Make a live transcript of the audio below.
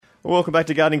Welcome back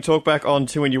to Gardening Talk, back on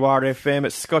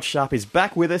 2NURFM. Scott Sharp is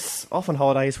back with us, off on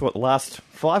holidays for the last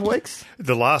 5 weeks?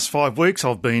 The last 5 weeks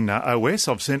I've been OS.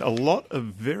 I've sent a lot of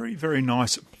very, very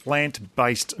nice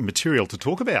plant-based material to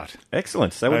talk about.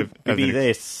 Excellent. So we'd be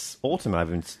there autumn,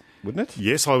 wouldn't it?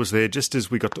 Yes, I was there just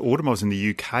as we got to autumn. I was in the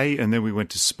UK and then we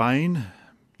went to Spain.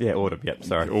 Yeah, autumn. Yep,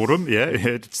 sorry. Autumn, yeah.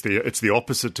 It's the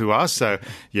opposite to us. So,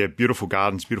 yeah, beautiful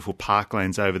gardens, beautiful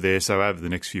parklands over there. So over the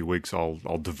next few weeks, I'll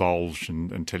divulge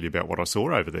and tell you about what I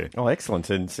saw over there. Oh,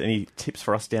 excellent. And any tips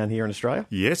for us down here in Australia?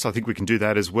 Yes, I think we can do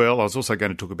that as well. I was also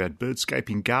going to talk about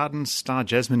birdscaping gardens, star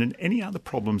jasmine, and any other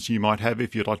problems you might have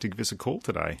if you'd like to give us a call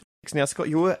today. Now, Scott,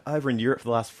 you were over in Europe for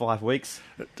the last 5 weeks.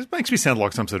 It makes me sound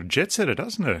like some sort of jet setter,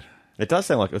 doesn't it? It does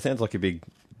sound like, it sounds like a big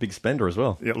spender as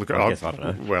well. Yeah, look, I guess, I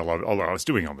don't know. Well, I was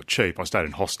doing it on the cheap. I stayed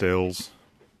in hostels,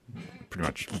 pretty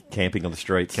much. Camping on the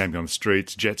streets.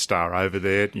 Jetstar over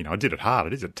there. You know, I did it hard. I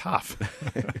did it tough.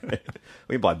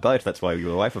 We by boat, that's why you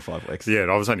were away for 5 weeks. Yeah,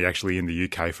 I was only actually in the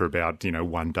UK for about,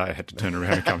 1 day. I had to turn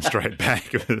around and come straight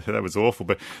back. That was awful.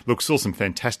 But look, saw some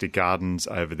fantastic gardens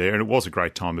over there, and it was a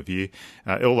great time of year.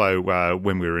 Although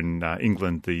when we were in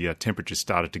England, the temperatures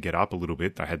started to get up a little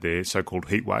bit. They had their so-called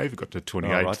heat wave. It got to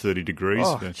 28, 30 degrees.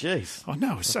 Oh, jeez. Oh,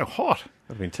 no, it was so hot.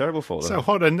 That would have been terrible for them. So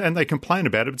hot, and they complain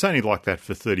about it. It's only like that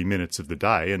for 30 minutes of the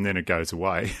day, and then it goes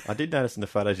away. I did notice in the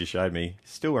photos you showed me,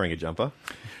 still wearing a jumper.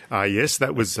 Yes,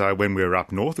 that was when we were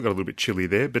up north. It got a little bit chilly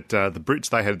there, but the Brits,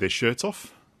 they had their shirts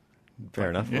off. Fair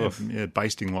enough. Yeah,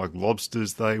 basting like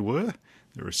lobsters they were.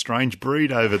 They're a strange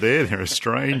breed over there. They're a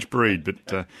strange breed,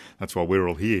 but that's why we're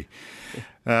all here.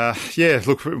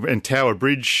 Look, in Tower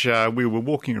Bridge, we were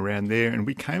walking around there and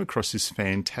we came across this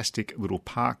fantastic little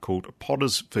park called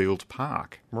Pottersfield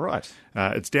Park. Right.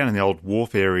 It's down in the old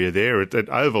wharf area there. It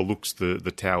overlooks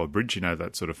the Tower Bridge,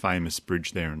 that sort of famous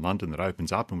bridge there in London that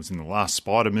opens up and was in the last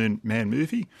Spider-Man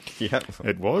movie. Yeah.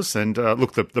 It was. And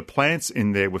look, the plants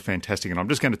in there were fantastic. And I'm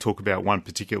just going to talk about one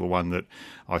particular one that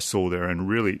I saw there and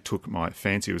really took my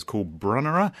fancy. It was called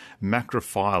Brunnera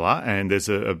macrophylla, and there's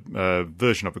a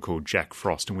version of it called Jack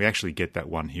Frost, and we actually get that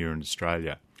one here in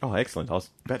Australia. Oh, excellent. I was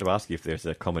about to ask you if there's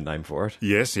a common name for it.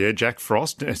 Yes, Jack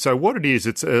Frost. So what it is,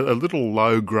 it's a little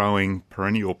low-growing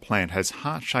perennial plant, has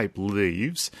heart-shaped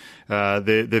leaves. They're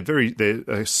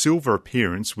a silver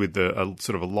appearance with a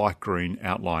sort of a light green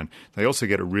outline. They also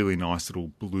get a really nice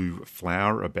little blue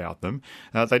flower about them.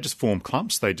 They just form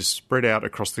clumps. They just spread out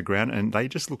across the ground, and they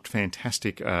just looked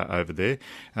fantastic over there.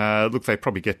 Look, they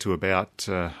probably get to about,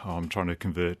 I'm trying to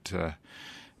convert,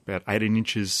 about 18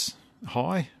 inches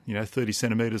high, 30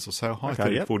 centimetres or so high,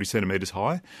 40 centimetres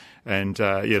high. And,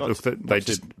 they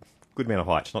just... Good amount of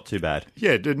height, not too bad.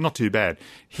 Yeah, not too bad.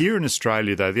 Here in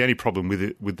Australia, though, the only problem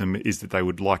with them is that they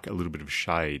would like a little bit of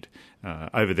shade.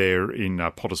 Over there in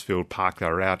Pottersfield Park, they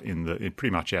were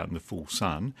pretty much out in the full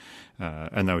sun,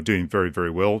 and they were doing very, very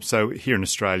well. So here in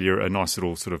Australia, a nice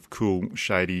little sort of cool,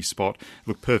 shady spot.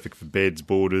 Look perfect for beds,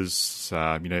 borders,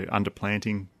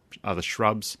 underplanting, other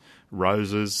shrubs,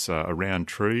 roses, around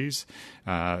trees.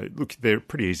 Look, they're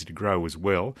pretty easy to grow as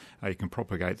well. You can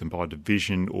propagate them by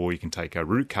division, or you can take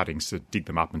root cuttings to dig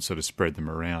them up and sort of spread them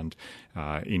around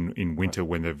in winter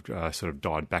when they've sort of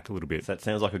died back a little bit. So that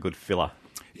sounds like a good filler.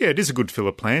 Yeah, it is a good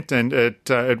filler plant, and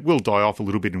it will die off a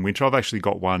little bit in winter. I've actually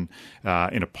got one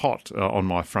in a pot on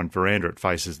my front veranda. It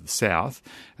faces the south.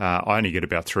 I only get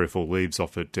about 3 or 4 leaves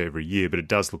off it every year, but it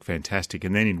does look fantastic.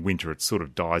 And then in winter, it sort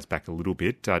of dies back a little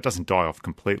bit. It doesn't die off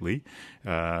completely.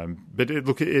 But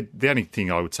the only thing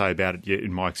I would say about it,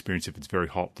 in my experience, if it's very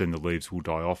hot, then the leaves will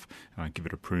die off. Give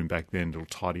it a prune back then, it'll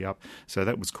tidy up. So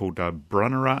that was called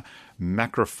Brunnera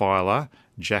macrophylla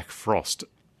Jack Frost.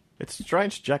 It's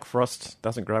strange Jack Frost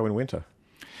doesn't grow in winter.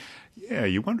 Yeah,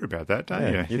 you wonder about that,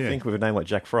 don't you? You'd think with a name like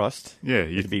Jack Frost,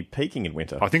 it'd be peaking in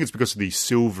winter. I think it's because of the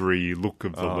silvery look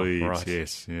of the leaves, right.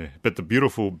 Yes. Yeah. But the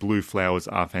beautiful blue flowers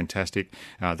are fantastic.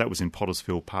 That was in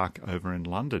Pottersfield Park over in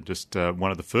London, just one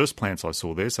of the first plants I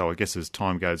saw there. So I guess as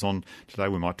time goes on today,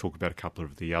 we might talk about a couple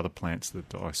of the other plants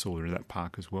that I saw in that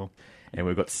park as well. And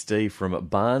we've got Steve from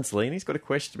Barnsley, and he's got a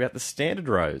question about the standard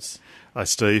rose.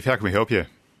 Steve, how can we help you?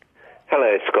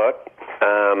 Hello, Scott.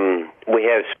 We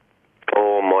have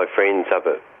all my friends up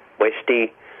at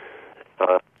Westy.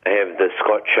 I have the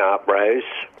Scott Sharp rose.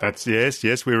 That's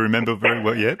yes, we remember very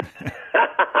well. Yep.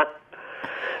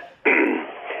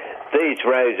 These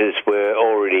roses were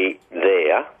already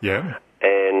there. Yeah.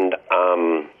 And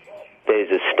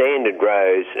there's a standard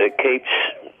rose that keeps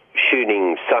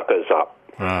shooting suckers up.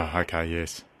 Ah, okay,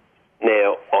 yes.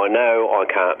 Now, I know I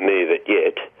can't move it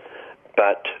yet,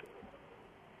 but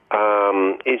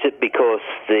is it because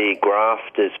the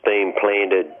graft has been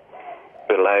planted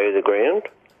below the ground?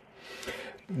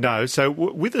 No, so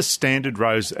with a standard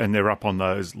rose, and they're up on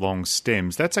those long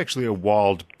stems, that's actually a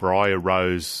wild briar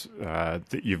rose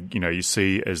that you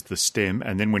see as the stem,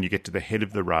 and then when you get to the head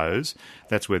of the rose,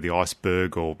 that's where the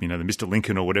iceberg or the Mr.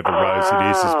 Lincoln or whatever rose it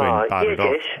is has been budded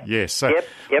off. Yes. So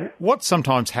Yep. what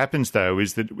sometimes happens though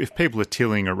is that if people are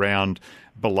tilling around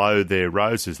below their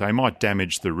roses, they might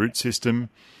damage the root system.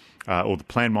 Or the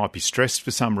plant might be stressed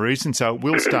for some reason, so it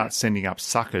will start sending up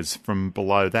suckers from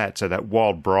below that. So that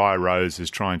wild briar rose is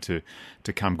trying to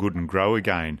come good and grow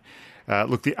again.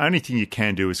 Look, the only thing you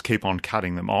can do is keep on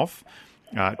cutting them off.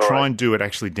 Try and do it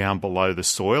actually down below the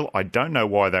soil. I don't know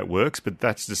why that works, but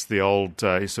that's just the old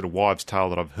sort of wives' tale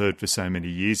that I've heard for so many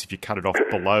years. If you cut it off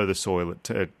below the soil,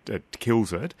 it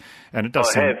kills it, and it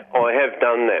does. I have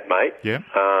done that, mate. Yeah.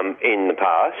 In the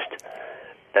past.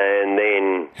 And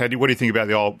then... What do you think about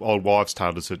the old wives'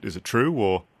 tale? Is it true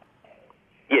or...?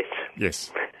 Yes.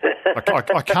 Yes.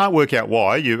 I can't work out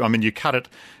why. You cut it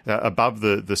above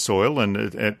the soil and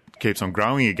it keeps on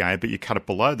growing again, but you cut it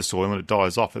below the soil and it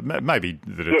dies off. It maybe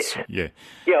that it's... Yes. Yeah.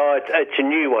 Yeah, it's a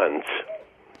new ones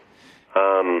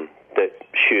that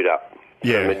shoot up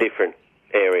from a different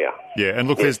area. Yeah, and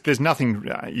look, there's nothing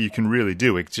you can really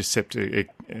do except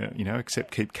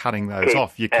keep cutting those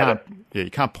off. You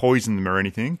can't poison them or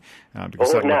anything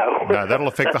because that'll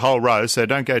affect the whole row. So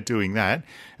don't go doing that.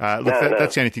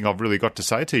 That's the only thing I've really got to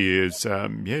say to you is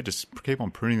just keep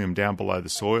on pruning them down below the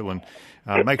soil and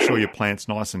make sure your plant's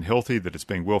nice and healthy, that it's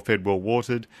being well fed, well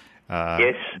watered.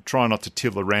 Yes. Try not to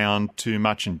till around too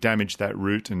much and damage that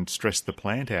root and stress the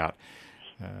plant out.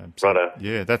 Righto.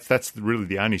 Yeah, that's really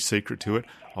the only secret to it.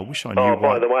 I wish I knew. Oh,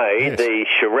 by the way, yes. the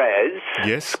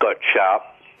Shiraz Scott Sharp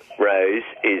rose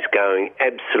is going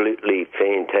absolutely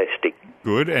fantastic.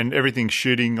 Good, and everything's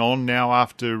shooting on now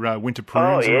after winter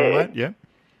prunes and all that. Yeah.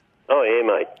 Oh yeah,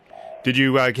 mate. Did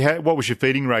you? What was your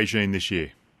feeding regime this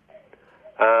year?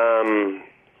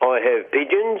 I have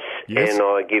pigeons, and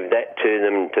I give that to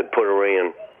them to put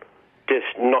around, just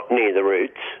not near the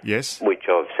roots. Yes. Which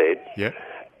I've said. Yeah.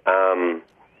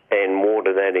 And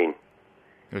water that in.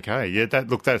 Okay, yeah,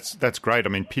 that's great. I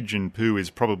mean, pigeon poo is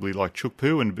probably like chook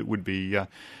poo, and it would be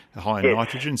high in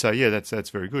nitrogen. So yeah, that's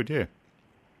very good. Yeah.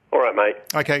 All right, mate.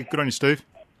 Okay, good on you, Steve.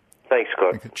 Thanks,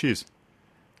 Scott. Okay, cheers.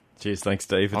 Cheers, thanks,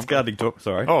 Steve. It's gardening talk.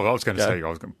 Sorry. Oh, I was going to say,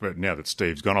 but now that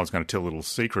Steve's gone, I was going to tell a little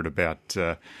secret about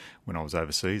when I was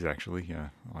overseas. Actually,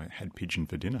 I had pigeon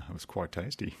for dinner. It was quite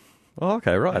tasty. Oh,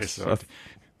 okay, right. Yes,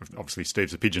 obviously,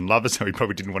 Steve's a pigeon lover, so he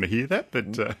probably didn't want to hear that.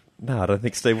 But no, I don't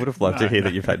think Steve would have loved to hear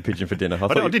that you've had pigeon for dinner.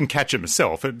 I didn't catch it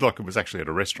myself. It was actually at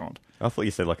a restaurant. I thought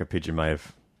you said like a pigeon may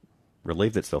have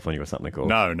relieved itself on you or something. Or...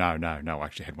 No. I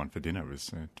actually had one for dinner. It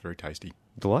was very tasty.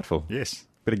 Delightful. Yes.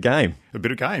 Bit of game. A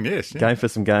bit of game, yes. Yeah. Game for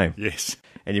some game. Yes.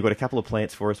 And you've got a couple of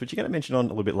plants for us, which you're going to mention on a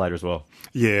little bit later as well.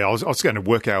 Yeah, I was going to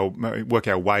work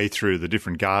our way through the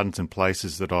different gardens and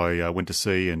places that I went to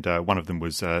see, and one of them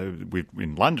was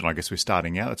in London. I guess we're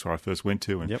starting out. That's where I first went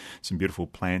to, and some beautiful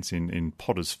plants in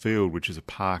Potter's Field, which is a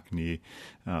park near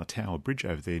Tower Bridge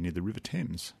over there near the River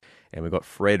Thames. And we've got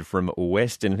Fred from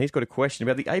Weston, and he's got a question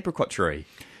about the apricot tree.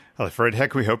 Hello, Fred. How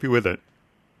can we help you with it?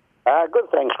 Good,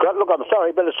 thanks, Scott. Look, I'm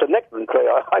sorry, but it's a nectarine tree.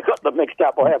 I got them mixed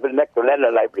up. I have a nectarine and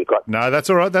an apricot. No, that's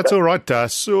all right. That's all right.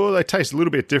 So they taste a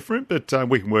little bit different, but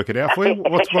we can work it out for you.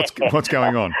 What's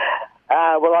going on?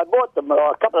 Well, I bought them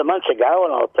a couple of months ago,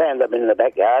 and I planted them in the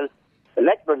backyard. The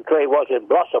nectarine tree was in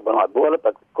blossom when I bought it,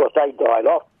 but of course they died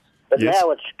off. But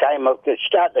now it's starting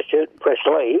to shoot fresh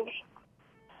leaves,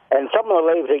 and some of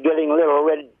the leaves are getting a little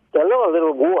red, a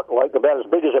little wart, like about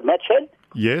as big as a match head.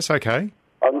 Yes. Okay.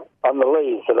 On the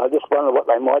leaves, and I just wonder what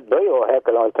they might be, or how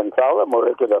can I control them, or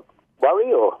is it a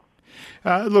worry, or...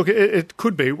 Look, it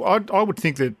could be. I would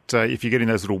think that if you're getting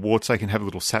those little warts, they can have a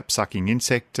little sap-sucking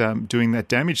insect doing that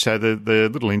damage. So the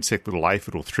little insect, little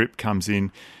aphid or thrip comes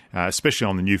in, especially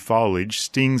on the new foliage,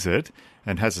 stings it,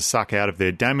 and has a suck out of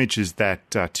there, damages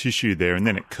that tissue there, and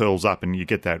then it curls up and you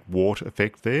get that wart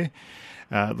effect there.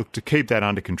 Look, to keep that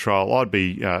under control, I'd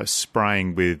be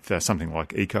spraying with something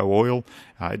like eco oil.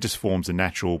 It just forms a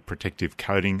natural protective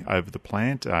coating over the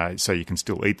plant, so you can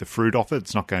still eat the fruit off it.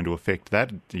 It's not going to affect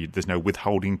that. There's no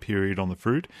withholding period on the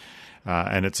fruit.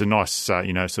 And it's a nice, sort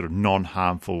of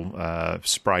non-harmful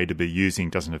spray to be using.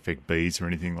 Doesn't affect bees or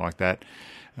anything like that.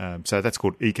 So that's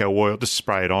called eco oil. Just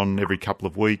spray it on every couple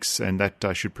of weeks, and that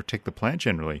should protect the plant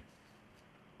generally.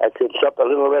 That should stop the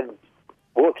little red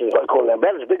warts, as I call them,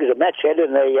 about as big as a match head,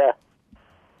 and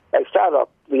they start off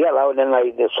yellow, and then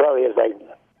they slowly as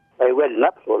they redden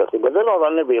up, sort of thing. But they're not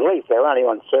on every leaf; they're only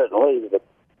on certain leaves. But,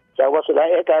 so what's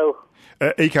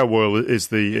it? Eco oil is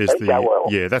the oil.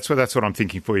 Yeah, that's what I'm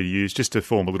thinking for you to use, just to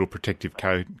form a little protective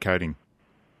coating.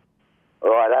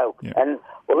 Righto. Yeah. And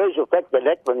will these affect the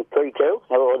nectarine tree too,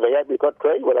 or the apricot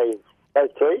tree? Will they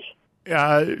both trees?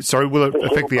 Sorry, will it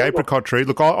affect the apricot tree?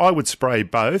 Look, I would spray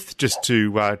both just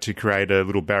to create a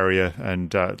little barrier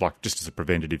and just as a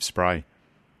preventative spray.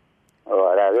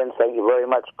 Righto then. Thank you very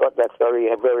much, Scott. That's very,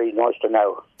 very nice to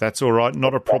know. That's all right.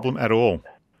 Not a problem at all.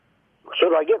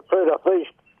 Should I get fruit off these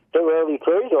two early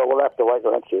trees, or will I have to wait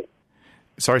till next year?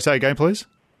 Sorry, say again, please.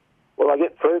 Will I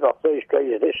get fruit off these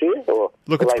trees this year? Or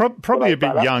Look, it's probably a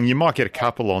bit young. You might get a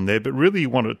couple on there, but really you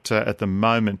want it at the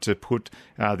moment to put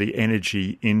the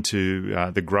energy into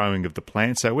the growing of the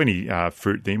plant. So any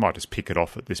fruit there, you might just pick it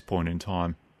off at this point in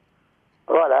time.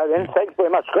 Righto then. Thanks very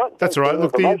much, Scott. That's Thanks all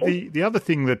right. for the Look, information. the other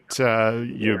thing that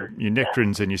your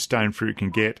nectarines and your stone fruit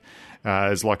can get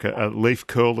is like a leaf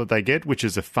curl that they get, which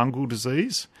is a fungal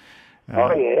disease.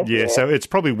 Yeah, so it's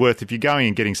probably worth, if you're going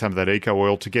and getting some of that eco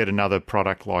oil, to get another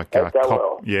product like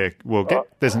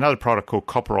there's another product called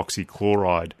copper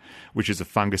oxychloride, which is a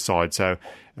fungicide. So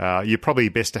you're probably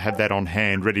best to have that on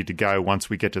hand, ready to go once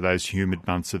we get to those humid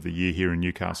months of the year here in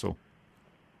Newcastle.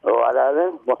 All right,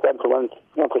 then. Well, thanks once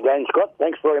again, Scott.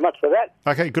 Thanks very much for that.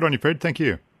 Okay, good on you, Fred. Thank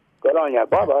you. Good on you.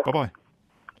 Bye-bye. Bye-bye.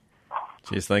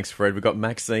 Cheers, thanks, Fred. We've got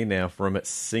Maxine now from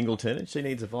Singleton, and she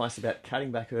needs advice about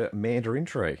cutting back her mandarin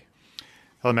tree.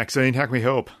 Hello, Maxine. How can we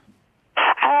help?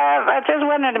 I just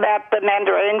wondered about the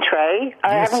mandarin tree.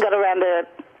 I Yes. haven't got around to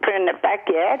pruning it back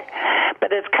yet,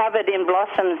 but it's covered in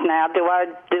blossoms now. Do I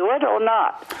do it or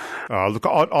not? Look,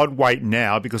 I'd wait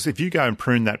now, because if you go and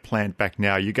prune that plant back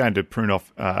now, you're going to prune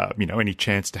off, any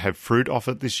chance to have fruit off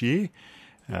it this year.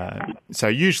 So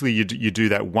usually you do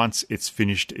that once it's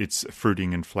finished its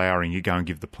fruiting and flowering. You go and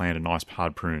give the plant a nice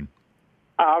hard prune.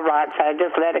 All right, so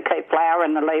just let it keep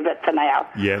flowering and leave it for now.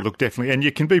 Yeah, look, definitely. And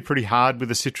you can be pretty hard with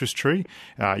a citrus tree.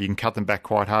 You can cut them back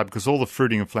quite hard because all the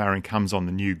fruiting and flowering comes on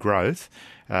the new growth.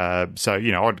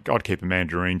 I'd keep a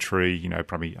mandarin tree,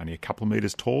 probably only a couple of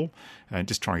metres tall, and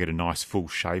just try and get a nice full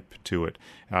shape to it.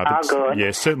 Good.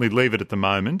 Yeah, certainly leave it at the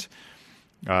moment,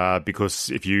 because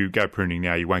if you go pruning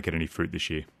now, you won't get any fruit this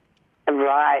year.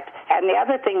 Right. And the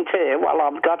other thing too, while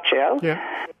I've got you,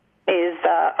 is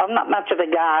I'm not much of a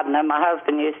gardener. My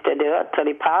husband used to do it till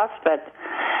he passed, but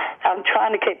I'm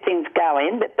trying to keep things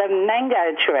going. But the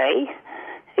mango tree,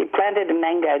 he planted a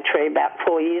mango tree about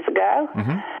 4 years ago.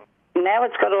 Mm-hmm. Now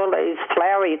it's got all these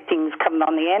flowery things coming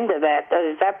on the end of that.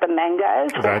 Is that the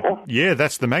mangoes? Yeah,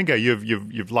 that's the mango.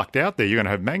 You've lucked out there. You're going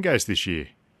to have mangoes this year.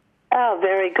 Oh,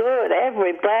 very good.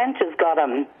 Every branch has got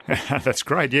them. That's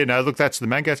great. Yeah, no, look, that's the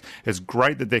mangoes. It's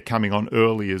great that they're coming on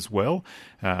early as well,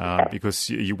 because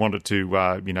you want it to,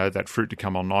 that fruit to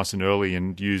come on nice and early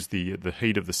and use the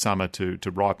heat of the summer to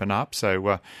ripen up.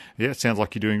 So, it sounds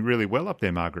like you're doing really well up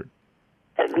there, Margaret.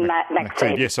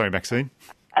 Maxine. Yeah, sorry, Maxine.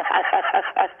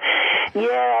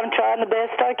 Yeah, I'm trying the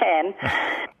best I can.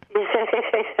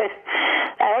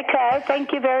 Okay,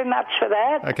 thank you very much for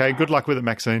that. Okay, good luck with it,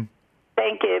 Maxine.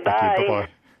 Thank you. Bye. Thank you. Bye-bye.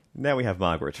 Now we have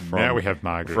Margaret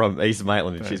from East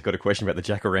Maitland, and she's got a question about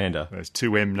the jacaranda. Those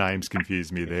two M names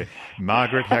confuse me there.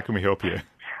 Margaret, how can we help you?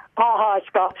 Oh, hi,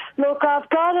 Scott. Look, I've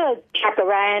got a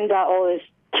jacaranda, or there's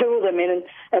two of them in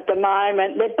at the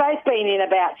moment. They've both been in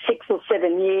about 6 or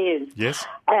 7 years. Yes.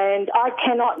 And I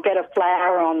cannot get a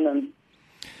flower on them.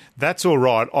 That's all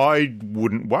right. I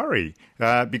wouldn't worry,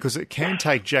 because it can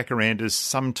take jacarandas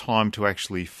some time to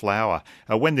actually flower.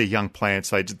 When they're young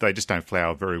plants, they just don't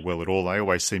flower very well at all. They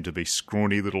always seem to be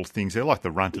scrawny little things. They're like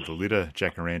the runt of the litter,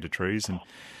 jacaranda trees.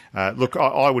 And look,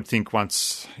 I would think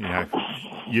once,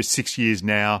 you're 6 years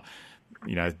now,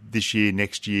 this year,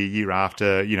 next year, year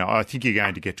after, I think you're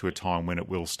going to get to a time when it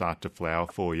will start to flower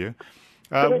for you.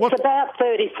 But it's about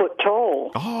 30 foot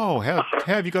tall. Oh, how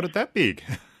have you got it that big?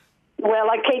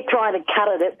 Well, I keep trying to cut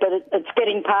it, but it's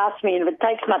getting past me, and if it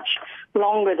takes much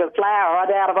longer to flower, I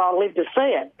doubt if I'll live to see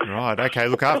it. Right, okay.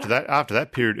 Look, after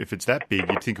that period, if it's that big,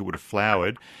 you'd think it would have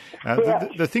flowered.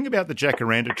 The thing about the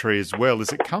jacaranda tree as well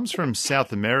is it comes from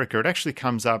South America. It actually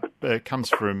comes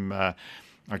from,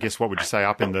 I guess, what would you say,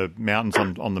 up in the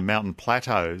mountains on the mountain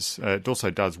plateaus. It also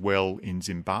does well in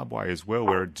Zimbabwe as well,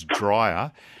 where it's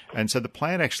drier. And so the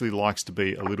plant actually likes to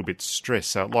be a little bit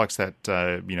stressed. So it likes that,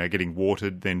 getting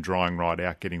watered, then drying right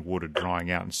out, getting watered, drying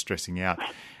out, and stressing out.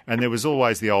 And there was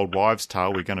always the old wives'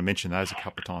 tale. We're going to mention those a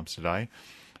couple of times today.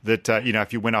 That,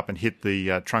 if you went up and hit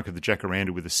the trunk of the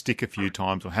jacaranda with a stick a few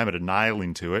times or hammered a nail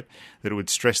into it, that it would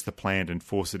stress the plant and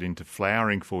force it into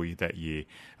flowering for you that year.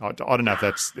 I don't know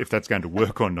if that's going to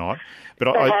work or not. But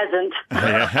It hasn't.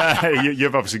 Yeah,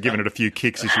 you've obviously given it a few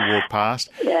kicks as you walk past.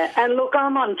 Yeah, and look,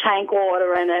 I'm on tank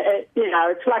water, and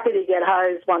it's lucky to get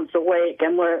hosed once a week,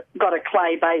 and we've got a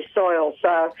clay-based soil,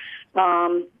 so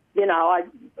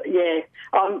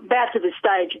I'm about to the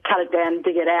stage to cut it down and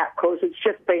dig it out because it's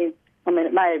just been,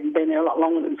 it may have been there a lot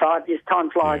longer than 5 years. Time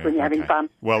flies when you're having fun.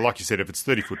 Well, like you said, if it's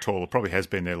 30 foot tall, it probably has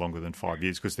been there longer than 5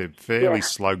 years because they're fairly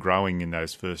slow growing in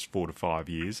those first 4 to 5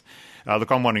 years.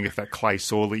 Look, I'm wondering if that clay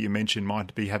soil that you mentioned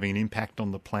might be having an impact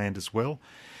on the plant as well,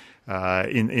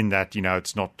 in that,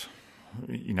 it's not...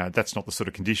 that's not the sort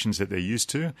of conditions that they're used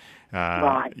to.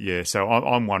 Right. Yeah, so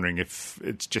I'm wondering if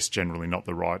it's just generally not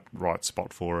the right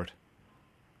spot for it.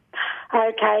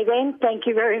 Okay, then. Thank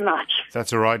you very much.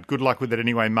 That's all right. Good luck with it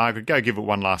anyway, Margaret. Go give it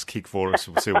one last kick for us.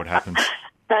 We'll see what happens.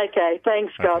 Okay,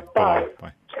 thanks, Scott. Okay, Bye.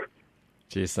 Bye.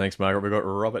 Cheers, thanks, Margaret. We've got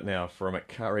Robert now from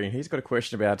Curry, and he's got a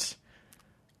question about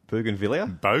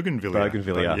bougainvillea.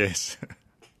 Bougainvillea. Yes.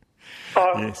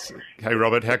 Yes. Hey,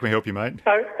 Robert, how can we help you, mate?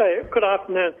 Good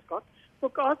afternoon, Scott.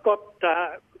 Look, I've got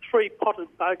 3 potted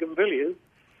bougainvilleas.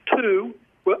 2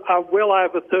 are well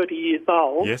over 30 years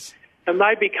old. Yes. And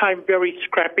they became very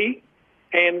scrappy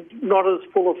and not as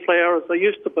full of flower as they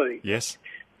used to be. Yes.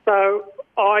 So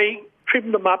I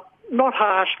trimmed them up, not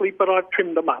harshly, but I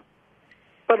trimmed them up.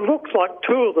 But it looks like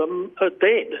 2 of them are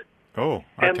dead. Oh,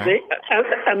 okay.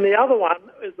 And the other one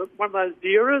is one of those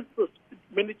Zeras, the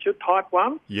miniature type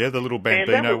one. Yeah, the little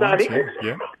Bambino ones.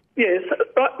 Yeah. Yes,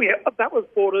 that was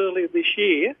bought earlier this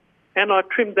year, and I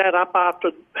trimmed that up after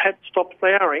it had stopped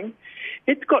flowering.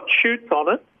 It's got shoots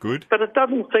on it. Good. But it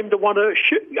doesn't seem to want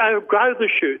to grow the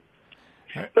shoots.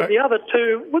 But the other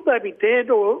 2, would they be dead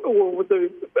or would they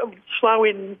slow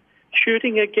in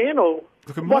shooting again? Or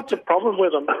what's the problem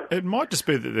with them? It might just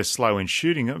be that they're slow in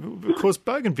shooting. Of course,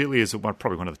 bougainvilleas are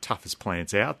probably one of the toughest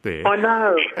plants out there. I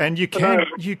know. And you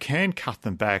can cut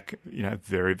them back,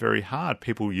 very, very hard.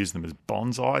 People use them as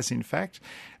bonsais, in fact.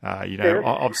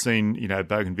 I've seen,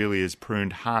 bougainvilleas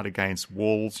pruned hard against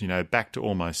walls, back to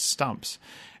almost stumps,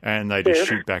 and they just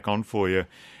shoot back on for you.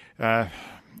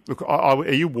 Look, are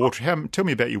you watering? Tell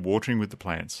me about your watering with the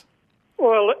plants.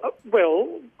 Well,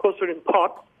 of course, they're in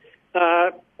pot.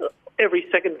 Every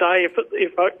second day if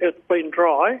it's been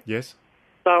dry. Yes.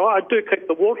 So I do keep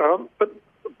the water on, but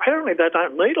apparently they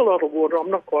don't need a lot of water. I'm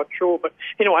not quite sure. But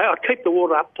anyway, I keep the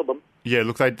water up to them. Yeah,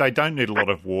 look, they don't need a lot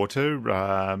of water.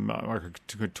 I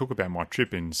could talk about my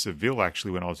trip in Seville,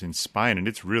 actually, when I was in Spain, and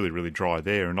it's really, really dry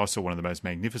there. And I saw one of the most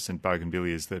magnificent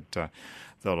bougainvilleas that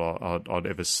I'd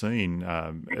ever seen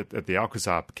at the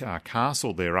Alcazar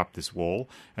castle there up this wall,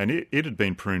 and it had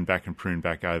been pruned back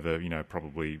over,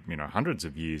 probably hundreds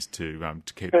of years to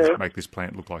make this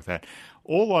plant look like that.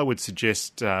 All I would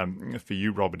suggest for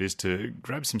you, Robert, is to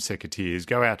grab some secateurs,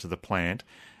 go out to the plant,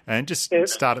 and just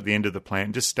start at the end of the plant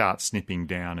and just start snipping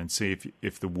down and see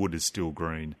if the wood is still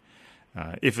green.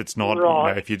 If it's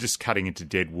not, if you're just cutting into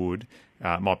dead wood,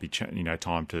 it might be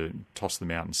time to toss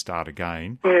them out and start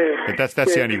again. But that's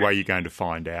the only way you're going to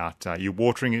find out. You're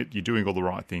watering it, you're doing all the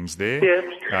right things there.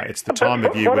 It's the time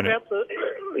of year when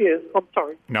Yes, I'm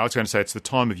sorry. No, I was going to say it's the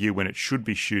time of year when it should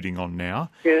be shooting on now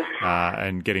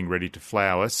and getting ready to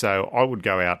flower. So I would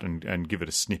go out and give it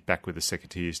a snip back with the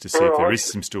secateurs to see if there is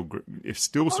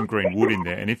still some green wood in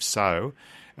there. And if so,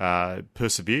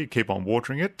 persevere, keep on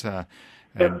watering it.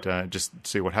 And just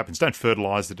see what happens. Don't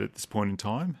fertilise it at this point in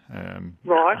time.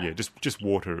 Yeah, just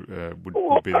water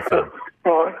would be the thing.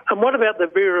 Right. And what about the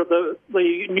Vera,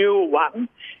 the newer one?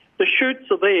 The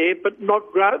shoots are there, but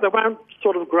not grow. They won't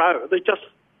sort of grow. They just,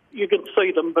 you can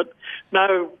see them, but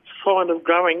no sign of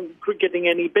growing, getting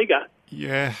any bigger.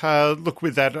 Yeah, look,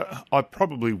 with that, I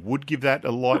probably would give that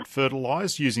a light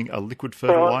fertilise using a liquid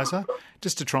fertiliser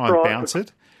just to try and bounce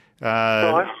it.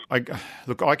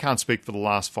 I can't speak for the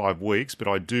last 5 weeks, but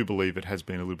I do believe it has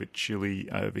been a little bit chilly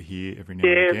over here every now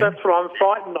and again. Yeah, that's what I'm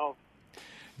frightened of.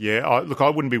 Yeah, I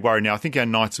wouldn't be worried now. I think our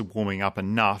nights are warming up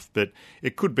enough, but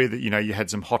it could be that, you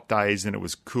had some hot days and it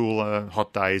was cooler,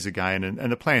 hot days again,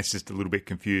 and the plant's just a little bit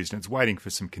confused and it's waiting for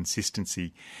some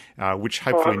consistency, which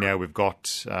hopefully now we've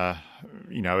got,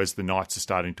 as the nights are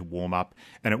starting to warm up,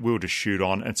 and it will just shoot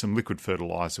on, and some liquid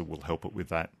fertiliser will help it with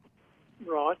that.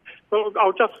 Right. Well,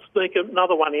 I'll just sneak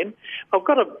another one in. I've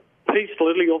got a peace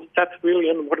lily or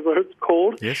satsvillion, whatever it's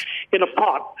called, in a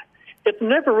pot. It's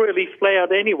never really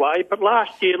flowered anyway, but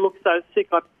last year it looked so sick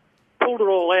I pulled it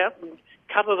all out and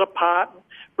cut it apart and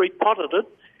repotted it.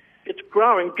 It's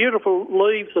growing, beautiful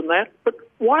leaves and that, but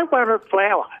why won't it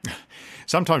flower?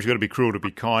 Sometimes you've got to be cruel to be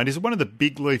kind. Is it one of the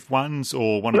big leaf ones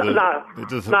or one of the... No,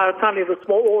 it's only the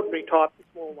small, ordinary type, the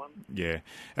small one. Yeah,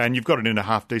 and you've got it in a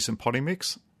half-decent potting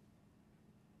mix?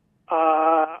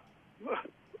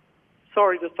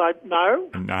 Sorry to say, no.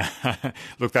 No.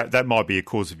 Look, that might be a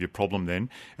cause of your problem then.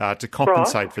 To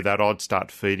compensate for that, I'd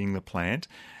start feeding the plant.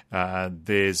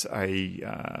 There's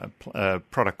a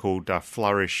product called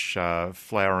Flourish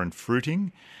Flower and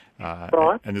Fruiting.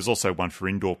 Right. And there's also one for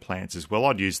indoor plants as well.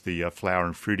 I'd use the flower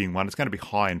and fruiting one. It's going to be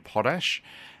high in potash.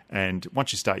 And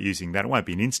once you start using that, it won't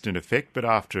be an instant effect, but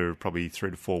after probably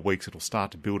 3 to 4 weeks, it'll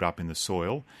start to build up in the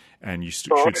soil, and you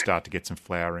should start to get some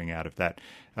flowering out of that.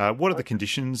 What are the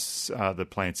conditions the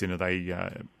plant's in? Are they,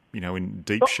 in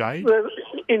deep shade? They're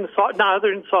inside. No,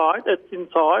 they're inside. It's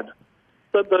inside.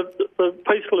 The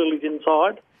peace lily's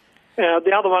inside.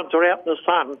 The other ones are out in the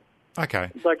sun. Okay.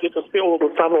 They get to feel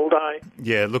the sun all day.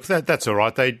 Yeah, look, that's all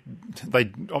right. They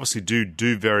obviously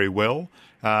do very well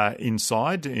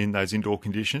inside in those indoor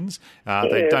conditions.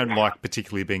 They don't like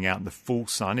particularly being out in the full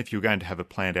sun. If you're going to have a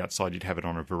plant outside, you'd have it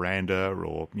on a veranda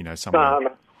or somewhere.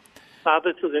 No,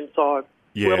 this is inside.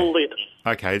 Yeah. Well lit.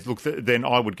 Okay, look, then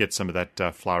I would get some of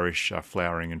that Flourish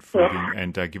flowering and fruiting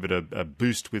and give it a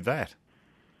boost with that.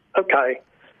 Okay.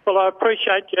 Well, I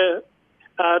appreciate your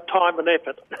time and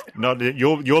effort. No,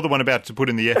 you're the one about to put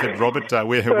in the effort, Robert.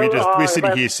 We're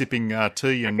sitting here sipping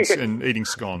tea and eating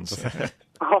scones.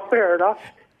 Oh, fair enough.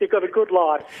 You've got a good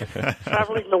life,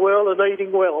 travelling the world and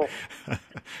eating well.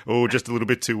 Oh, just a little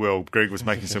bit too well. Greg was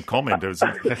making some comment. I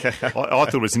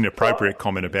thought it was an inappropriate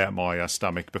comment about my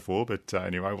stomach before, but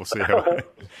anyway, we'll see how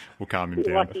we'll calm him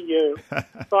down. Lucky you.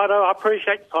 Righto, I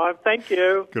appreciate your time. Thank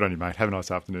you. Good on you, mate. Have a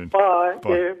nice afternoon. Bye.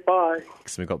 Yeah, bye.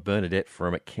 So we've got Bernadette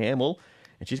from Camel,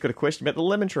 and she's got a question about the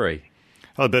lemon tree.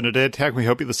 Hello, Bernadette. How can we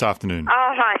help you this afternoon?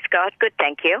 Oh, hi, Scott. Good,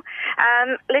 thank you.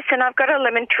 Listen, I've got a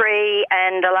lemon tree,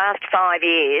 and the last 5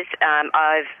 years,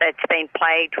 it's been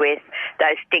plagued with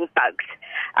those stink bugs.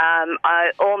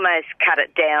 I almost cut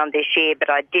it down this year, but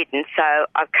I didn't, so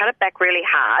I've cut it back really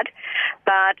hard.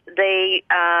 But the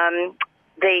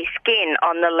skin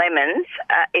on the lemons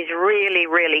is really,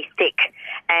 really thick,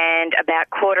 and about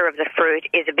a quarter of the fruit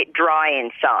is a bit dry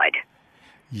inside.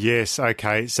 Yes,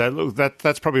 okay. So look,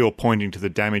 that's probably all pointing to the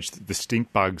damage that the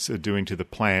stink bugs are doing to the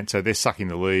plant. So they're sucking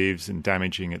the leaves and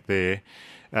damaging it there.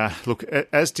 Look,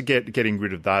 as to getting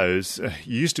rid of those,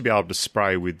 you used to be able to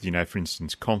spray with, for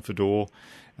instance, Confidor,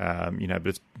 but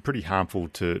it's pretty harmful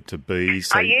to bees.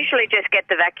 So I usually just get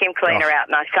the vacuum cleaner out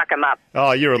and I suck them up.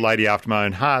 Oh, you're a lady after my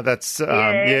own heart. That's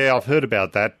I've heard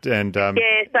about that. And so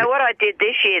what I did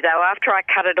this year, though, after I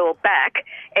cut it all back,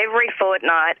 every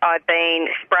fortnight I've been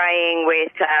spraying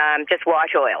with just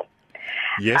white oil.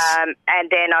 Yes. And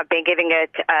then I've been giving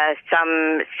it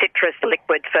some citrus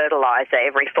liquid fertiliser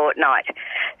every fortnight.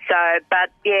 So, but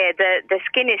yeah, the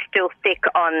skin is still thick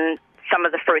on some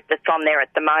of the fruit that's on there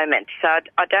at the moment. So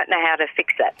I don't know how to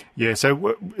fix that. Yeah,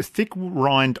 so thick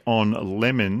rind on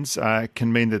lemons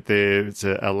can mean that there's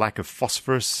a lack of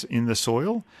phosphorus in the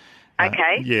soil.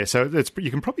 Okay. Yeah, so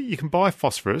you can buy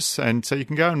phosphorus, and so you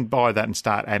can go and buy that and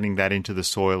start adding that into the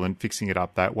soil and fixing it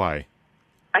up that way.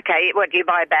 Okay, what, do you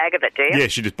buy a bag of it, do you?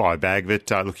 Yes, you just buy a bag of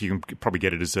it. Look, you can probably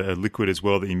get it as a liquid as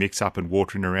well that you mix up and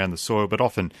water in around the soil. But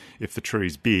often, if the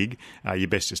tree's big, you're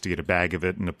best just to get a bag of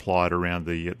it and apply it around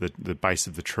the base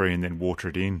of the tree and then water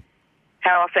it in.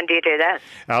 How often do you do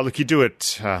that? Look, you do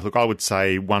it, I would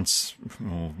say once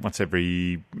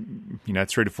every, 3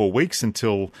 to 4 weeks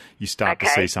until you start to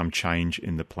see some change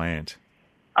in the plant.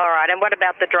 All right, and what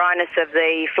about the dryness of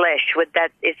the flesh?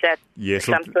 Is that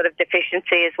some sort of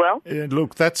deficiency as well?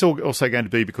 Look, that's also going to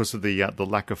be because of the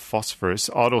lack of phosphorus.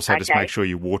 I'd also just make sure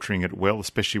you're watering it well,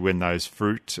 especially when those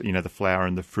fruit, the flower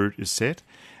and the fruit is set.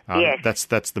 Yes.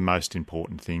 That's the most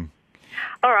important thing.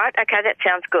 All right, okay, that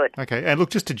sounds good. Okay, and look,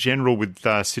 just a general with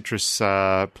citrus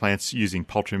plants using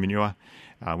poultry manure.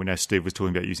 We know Steve was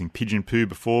talking about using pigeon poo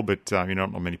before, but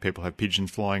not many people have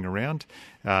pigeons flying around.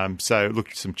 So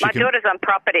look, some chicken. My daughter's on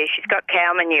property. She's got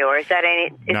cow manure. Is that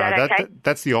okay?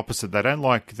 That's the opposite. They don't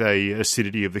like the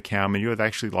acidity of the cow manure. They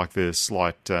actually like the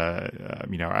slight,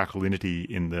 alkalinity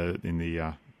in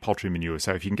the poultry manure.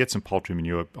 So if you can get some poultry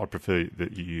manure, I'd prefer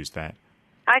that you use that.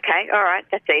 Okay, all right.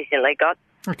 That's easily got.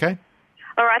 Okay.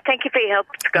 All right, thank you for your help,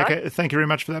 Scott. Okay, thank you very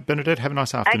much for that, Bernadette. Have a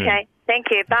nice afternoon. Okay, thank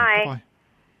you. Bye. Okay, bye.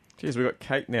 Cheers, we've got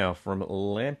Kate now from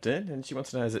Lambton, and she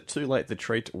wants to know, is it too late to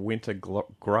treat winter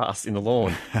grass in the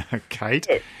lawn? Kate,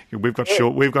 we've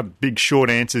got big short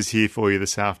answers here for you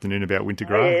this afternoon about winter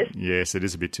grass. Yes, it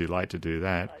is a bit too late to do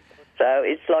that. So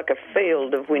it's like a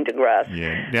field of winter grass.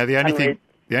 Yeah. Now the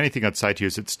only thing I'd say to you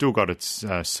is it's still got its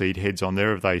seed heads on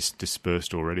there. Have they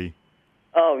dispersed already?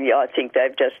 Oh yeah, I think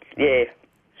they've just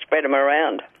spread them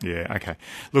around. Yeah, okay.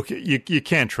 Look, you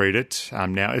can treat it.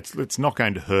 Now, it's not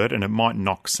going to hurt, and it might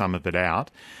knock some of it out,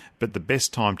 but the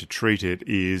best time to treat it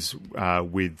is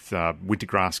with winter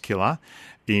grass killer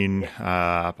in,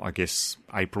 I guess,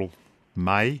 April,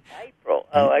 May. April.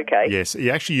 Oh, okay. Yes,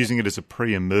 you're actually using it as a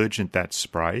pre-emergent, that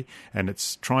spray, and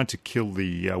it's trying to kill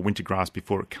the winter grass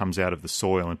before it comes out of the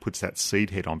soil and puts that seed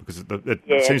head on, because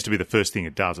it seems to be the first thing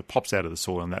it does. It pops out of the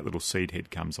soil and that little seed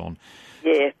head comes on.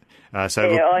 Yeah.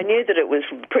 I knew that it was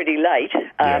pretty late,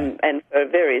 and for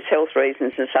various health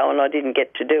reasons and so on, I didn't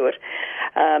get to do it.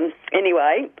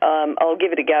 Anyway, I'll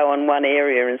give it a go on one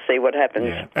area and see what happens.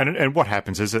 Yeah. And what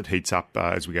happens is it heats up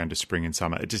as we go into spring and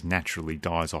summer. It just naturally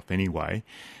dies off anyway.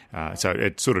 So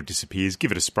it sort of disappears.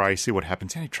 Give it a spray, see what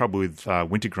happens. Any trouble with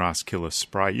winter grass killer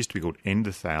spray? It used to be called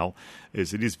Endothal.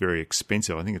 It is very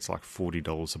expensive. I think it's like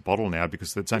 $40 a bottle now,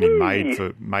 because it's only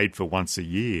made for once a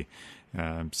year.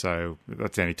 So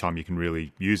that's the only time you can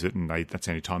really use it, and that's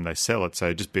the only time they sell it.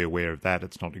 So just be aware of that.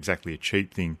 It's not exactly a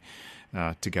cheap thing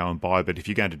to go and buy, but if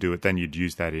you're going to do it, then you'd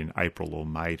use that in April or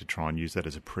May to try and use that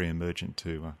as a pre-emergent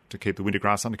to keep the winter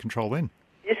grass under control then.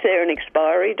 Is there an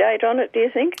expiry date on it, do you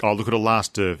think? Oh, look, it'll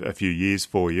last a few years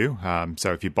for you.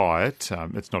 So if you buy it,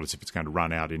 it's not as if it's going to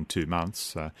run out in 2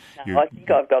 months. I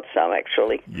think I've got some,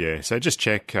 actually. Yeah, so just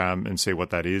check and see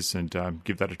what that is, and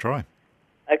give that a try.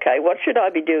 Okay, what should I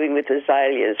be doing with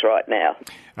azaleas right now?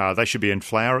 They should be in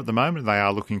flower at the moment. They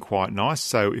are looking quite nice.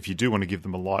 So if you do want to give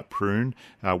them a light prune,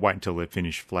 wait until they're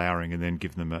finished flowering and then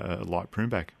give them a light prune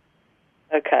back.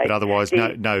 Okay. But otherwise,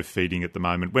 no feeding at the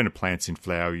moment. When a plant's in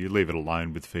flower, you leave it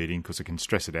alone with feeding, because it can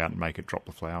stress it out and make it drop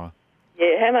the flower.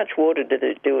 Yeah, how much water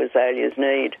do azaleas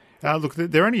need? Look,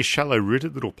 they're only a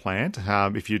shallow-rooted little plant.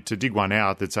 If you're to dig one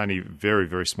out, that's only a very,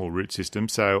 very small root system.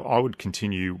 So I would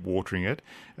continue watering it,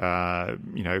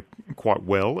 quite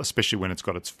well, especially when it's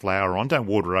got its flower on. Don't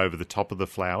water over the top of the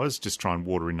flowers. Just try and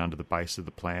water in under the base of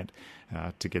the plant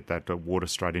to get that water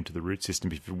straight into the root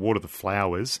system. If you water the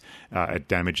flowers, it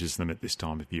damages them at this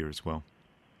time of year as well.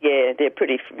 Yeah, they're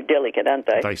pretty delicate, aren't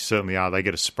they? They certainly are. They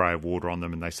get a spray of water on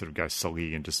them and they sort of go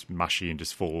soggy and just mushy and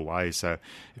just fall away. So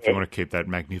if you want to keep that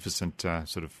magnificent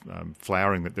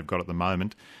flowering that they've got at the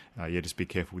moment, just be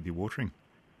careful with your watering.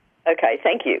 Okay,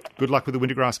 thank you. Good luck with the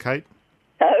winter grass, Kate.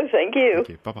 Oh, thank you. Thank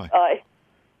you. Bye-bye. Bye.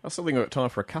 I still think we've got time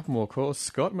for a couple more calls,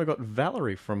 Scott. And we've got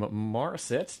Valerie from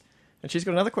Morisset, and she's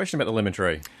got another question about the lemon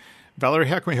tree. Valerie,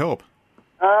 how can we help?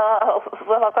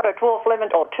 Well, I've got a dwarf lemon,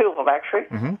 or two of them actually,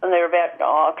 and they're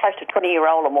about close to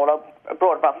 20-year-old or more. I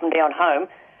brought them up from down home.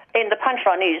 And the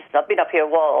punchline is, I've been up here a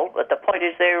while, but the point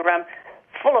is they're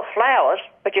full of flowers,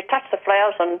 but you touch the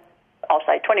flowers and I'll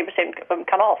say 20% of them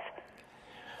come off.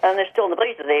 And there's still the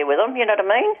bees are there with them, you know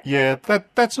what I mean? Yeah,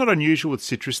 that's not unusual with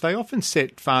citrus. They often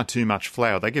set far too much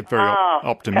flower. They get very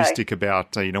optimistic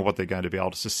about what they're going to be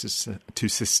able to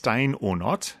sustain or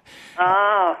not.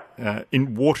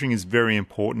 In watering is very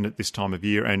important at this time of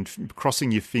year, and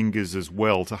crossing your fingers as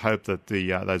well to hope that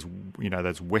those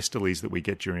westerlies that we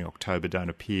get during October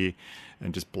don't appear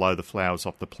and just blow the flowers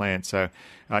off the plant. So,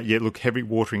 look, heavy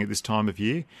watering at this time of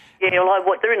year. Yeah, well,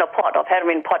 they're in a pot. I've had them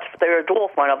in pots. They're a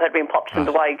dwarf one. I've had them in pots since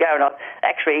the way you go. And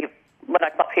when I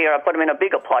come up here, I put them in a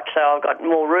bigger pot, so I've got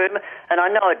more room. And I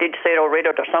know I did see it already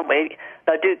or somewhere.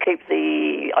 They do keep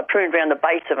I pruned around the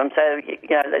base of them, so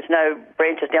there's no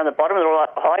branches down the bottom. They're all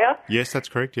up higher. Yes, that's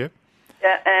correct. Yeah.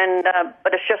 Yeah,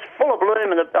 but it's just full of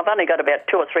bloom, and I've only got about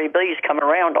 2 or 3 bees coming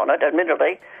around on it,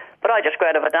 admittedly. But I just go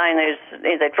out of a day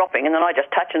and they're dropping, and then I just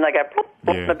touch and they go plop,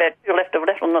 plop, about 2 left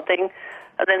on the thing,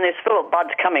 and then there's full of buds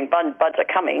coming. Buds are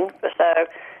coming.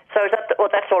 So is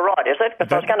that's all right, is it?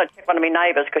 Because I was going to check one of my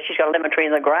neighbours because she's got a lemon tree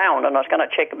in the ground, and I was going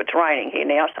to check if it's raining here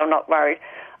now, so I'm not worried.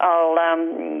 I'll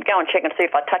go and check and see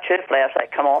if I touch her flowers, they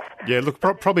come off. Yeah, look,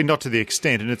 probably not to the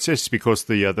extent, and it's just because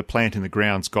the plant in the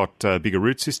ground's got a bigger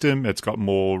root system. It's got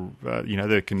more, that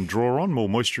it can draw on, more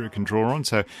moisture it can draw on.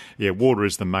 So, water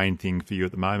is the main thing for you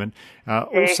at the moment.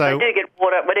 Also, they do get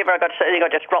water. Whenever I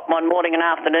just drop one morning and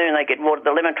afternoon, they get water.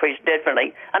 The lemon trees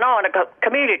definitely. And and a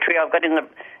camellia tree I've got in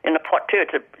the pot too.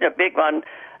 It's a big one,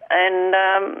 and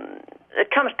it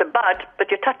comes to buds,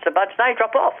 but you touch the buds, they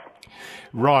drop off.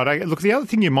 Right. Look, the other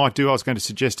thing you might do, I was going to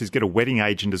suggest, is get a wetting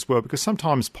agent as well, because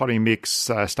sometimes potting mix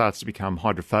starts to become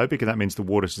hydrophobic, and that means the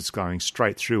water's just going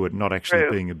straight through it, not actually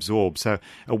being absorbed. So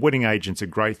a wetting agent's a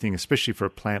great thing, especially for a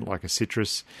plant like a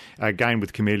citrus. Again,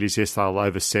 with camellias, yes, they'll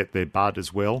overset their bud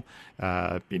as well.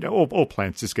 All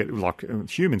plants just get, like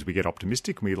humans, we get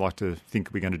optimistic, and we like to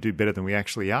think we're going to do better than we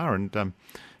actually are, and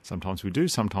sometimes we do,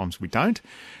 sometimes we don't.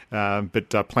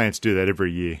 But plants do that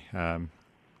every year.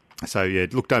 So,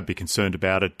 look, don't be concerned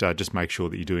about it. Just make sure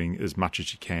that you're doing as much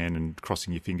as you can and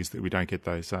crossing your fingers that we don't get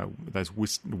those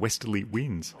westerly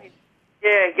winds.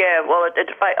 Yeah. Well, they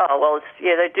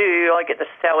do. I get the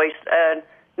southeast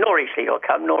nor'easterly.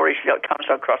 Nor'easterly comes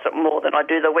across it more than I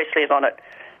do the westerlies on it.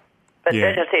 But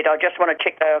as I said, I just want to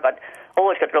check I've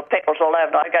always got little petals all over,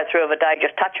 and I go through of a day,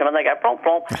 just touch them, and they go plonk,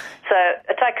 plonk. So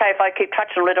it's okay if I keep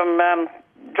touching, let them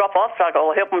drop off,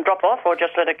 or help them drop off, or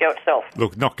just let it go itself.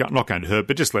 Look, not going to hurt,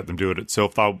 but just let them do it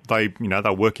itself. They'll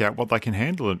work out what they can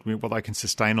handle and what they can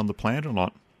sustain on the plant or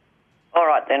not. All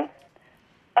right then.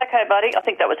 Okay, buddy. I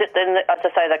think that was it then. As I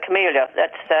say, the camellia.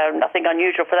 That's nothing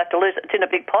unusual for that to lose. It's in a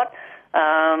big pot.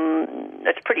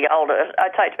 It's pretty old.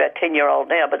 I'd say it's about 10-year-old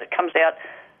now, but it comes out.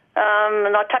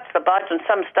 And I touch the buds, and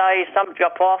some stay, some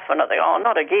drop off, and I think, oh,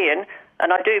 not again.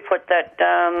 And I do put that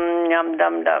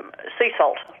sea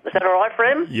salt. Is that all right for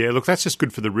him? Yeah, look, that's just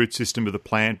good for the root system of the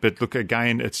plant. But look,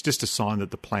 again, it's just a sign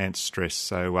that the plant's stressed.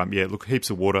 So, look, heaps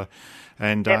of water,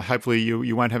 and hopefully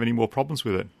you won't have any more problems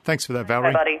with it. Thanks for that, Valerie.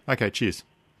 Okay, buddy. Okay, cheers.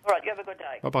 All right, you have a good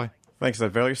day. Bye-bye. Thanks for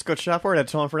that, Valerie. Scott Sharp, we're out of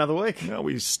time for another week. No,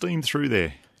 we steamed through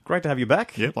there. Great to have you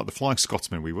back. Yeah, like the Flying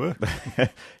Scotsman we were.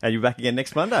 And you're back again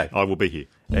next Monday. I will be here.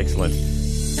 Excellent.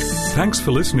 Thanks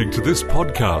for listening to this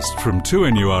podcast from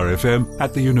 2NURFM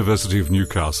at the University of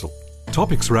Newcastle.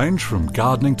 Topics range from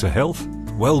gardening to health,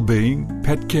 well-being,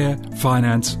 pet care,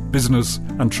 finance, business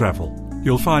and travel.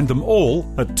 You'll find them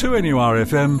all at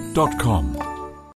 2NURFM.com.